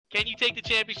Can you take the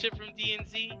championship from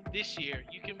DNZ? This year,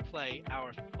 you can play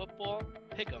our football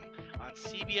pick'em on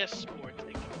CBS Sports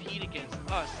and compete against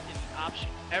us in an option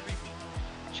every week.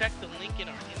 Check the link in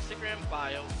our Instagram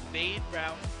bio, Fade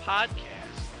Route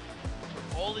Podcast,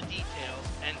 for all the details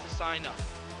and to sign up.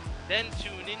 Then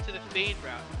tune into the Fade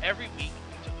Route every week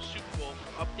until the Super Bowl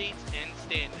for updates and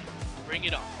standings. Bring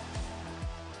it on.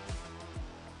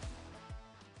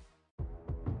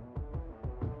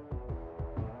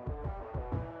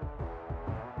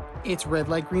 It's Red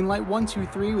Light, Green Light 1, 2,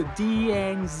 3 with D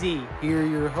and Z. Here are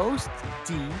your hosts,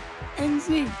 D and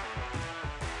Z.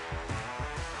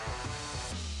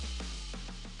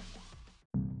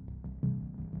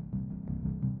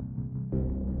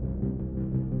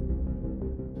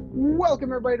 Welcome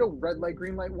everybody to Red Light,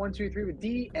 Green Light 1, 2, 3 with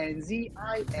D and Z.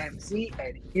 I am Z,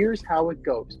 and here's how it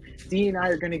goes. D and I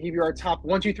are going to give you our top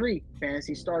 1, 2, 3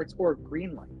 fantasy starts or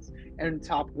green lights, and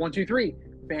top 1, 2, 3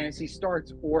 fantasy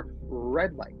starts or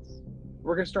red lights.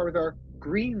 We're going to start with our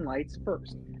green lights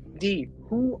first. D,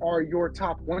 who are your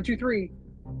top 1, 2, 3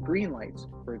 green lights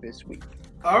for this week?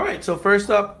 All right, so first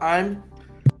up, I'm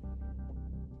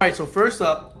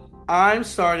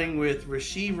starting with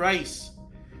Rashee Rice.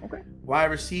 Okay.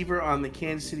 Wide receiver on the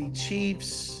Kansas City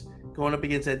Chiefs, going up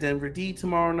against that Denver D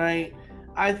tomorrow night.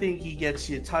 I think he gets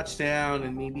you a touchdown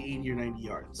and maybe 80 or 90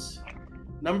 yards.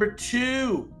 Number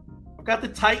 2, I've got the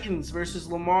Titans versus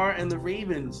Lamar and the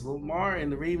Ravens. Lamar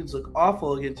and the Ravens look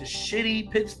awful against a shitty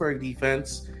Pittsburgh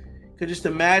defense. Could just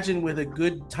imagine with a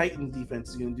good Titans defense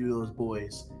is going to do those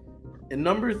boys. And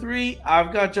number 3,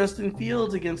 I've got Justin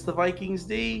Fields against the Vikings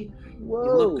D. Whoa. He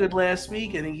looked good last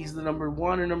week. I think he's the number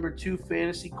 1 or number 2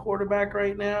 fantasy quarterback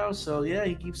right now. So, yeah,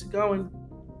 he keeps it going.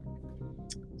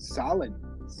 Solid.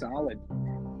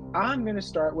 I'm going to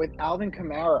start with Alvin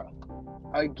Kamara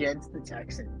against the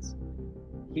Texans.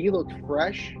 He looked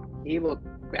fresh. He looked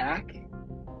back.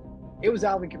 It was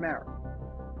Alvin Kamara.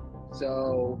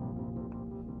 So,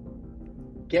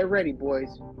 get ready,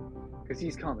 boys, because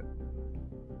he's coming.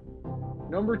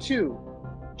 Number 2,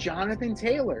 Jonathan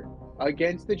Taylor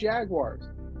against the Jaguars.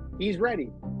 He's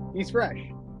ready. He's fresh.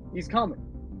 He's coming.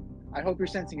 I hope you're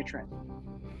sensing a trend.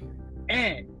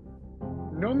 And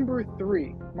number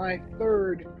 3, my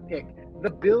third pick, the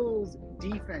Bills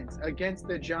defense against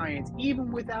the Giants,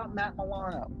 even without Matt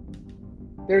Milano.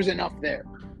 There's enough there.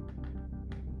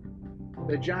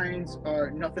 The Giants are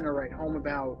nothing to write home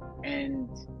about, and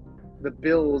the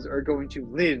Bills are going to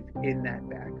live in that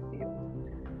backfield.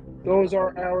 Those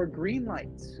are our green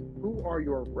lights. Who are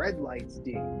your red lights,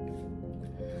 D?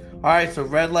 All right, so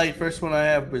red light, first one I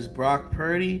have was Brock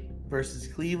Purdy versus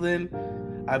Cleveland.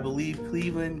 I believe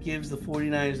Cleveland gives the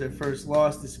 49ers their first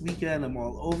loss this weekend. I'm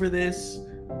all over this.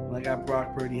 And I got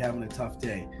Brock Purdy having a tough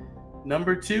day.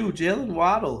 Number 2, Jalen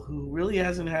Waddle, who really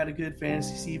hasn't had a good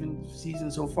fantasy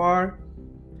season so far.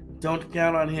 Don't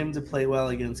count on him to play well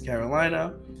against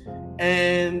Carolina.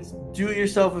 And do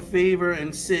yourself a favor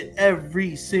and sit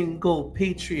every single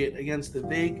Patriot against the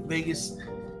Vegas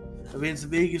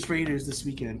Raiders this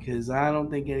weekend, because I don't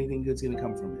think anything good's going to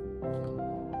come from it.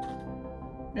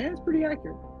 Yeah, it's pretty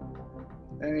accurate.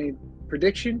 I mean,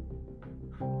 prediction?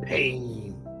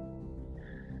 Pain.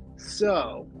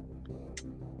 So,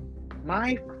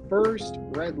 my first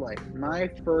red light, my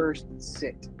first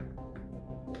sit.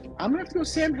 I'm going to have to go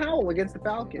Sam Howell against the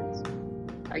Falcons.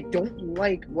 I don't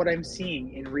like what I'm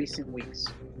seeing in recent weeks.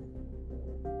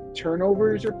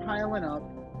 Turnovers are piling up.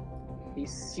 He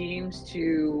seems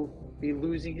to be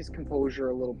losing his composure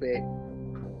a little bit.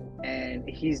 And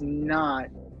he's not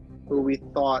who we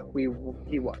thought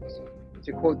he was.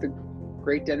 To quote the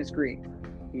great Dennis Green,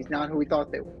 he's not who we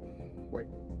thought they were.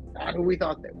 Not who we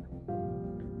thought they were.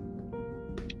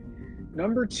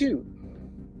 Number 2,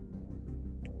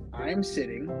 I'm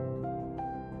sitting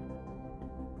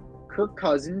Kirk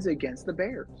Cousins against the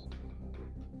Bears.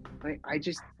 I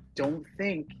just don't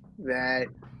think that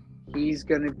he's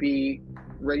going to be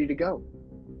ready to go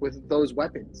with those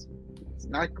weapons. It's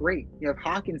not great. You have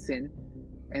Hawkinson,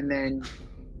 and then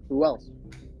who else?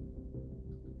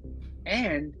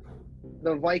 And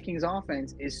the Vikings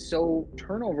offense is so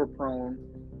turnover prone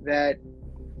that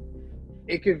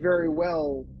it could very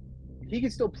well, he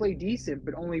could still play decent,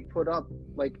 but only put up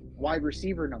like wide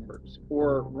receiver numbers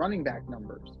or running back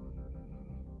numbers.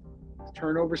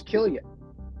 Turnovers kill you.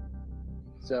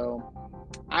 So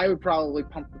I would probably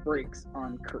pump the brakes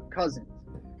on Kirk Cousins.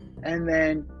 And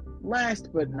then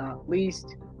last but not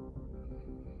least,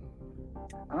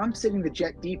 I'm sitting the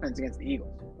Jet defense against the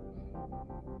Eagles.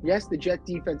 Yes, the Jet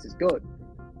defense is good,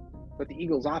 but the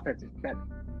Eagles offense is better.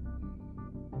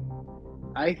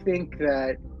 I think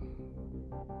that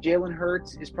Jalen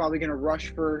Hurts is probably going to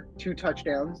rush for 2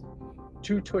 touchdowns,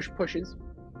 2 tush pushes.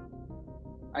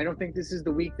 I don't think this is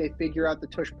the week they figure out the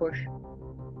tush push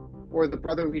or the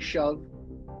brotherly shove.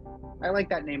 I like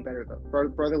that name better, though.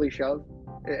 Brotherly shove.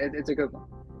 It's a good one.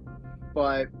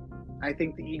 But I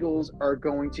think the Eagles are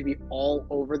going to be all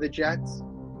over the Jets,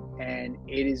 and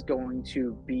it is going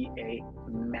to be a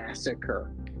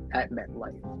massacre at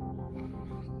MetLife.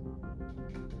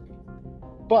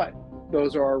 But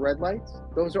those are our red lights.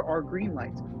 Those are our green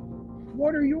lights.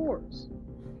 What are yours?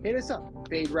 Hit us up,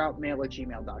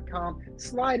 faderoutemail@gmail.com.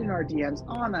 Slide in our DMs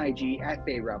on IG at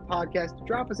FadeRoute Podcast.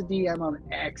 Drop us a DM on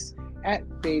X at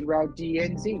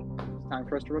FadeRouteDNZ. It's time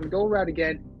for us to run the goal route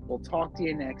again. We'll talk to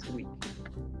you next week.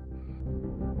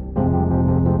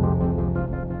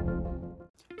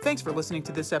 Thanks for listening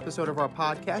to this episode of our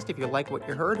podcast. If you like what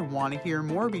you heard and want to hear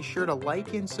more, be sure to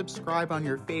like and subscribe on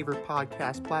your favorite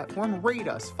podcast platform. Rate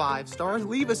us 5 stars,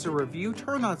 leave us a review,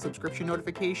 turn on subscription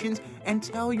notifications, and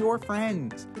tell your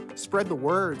friends. Spread the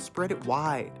word, spread it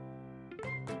wide.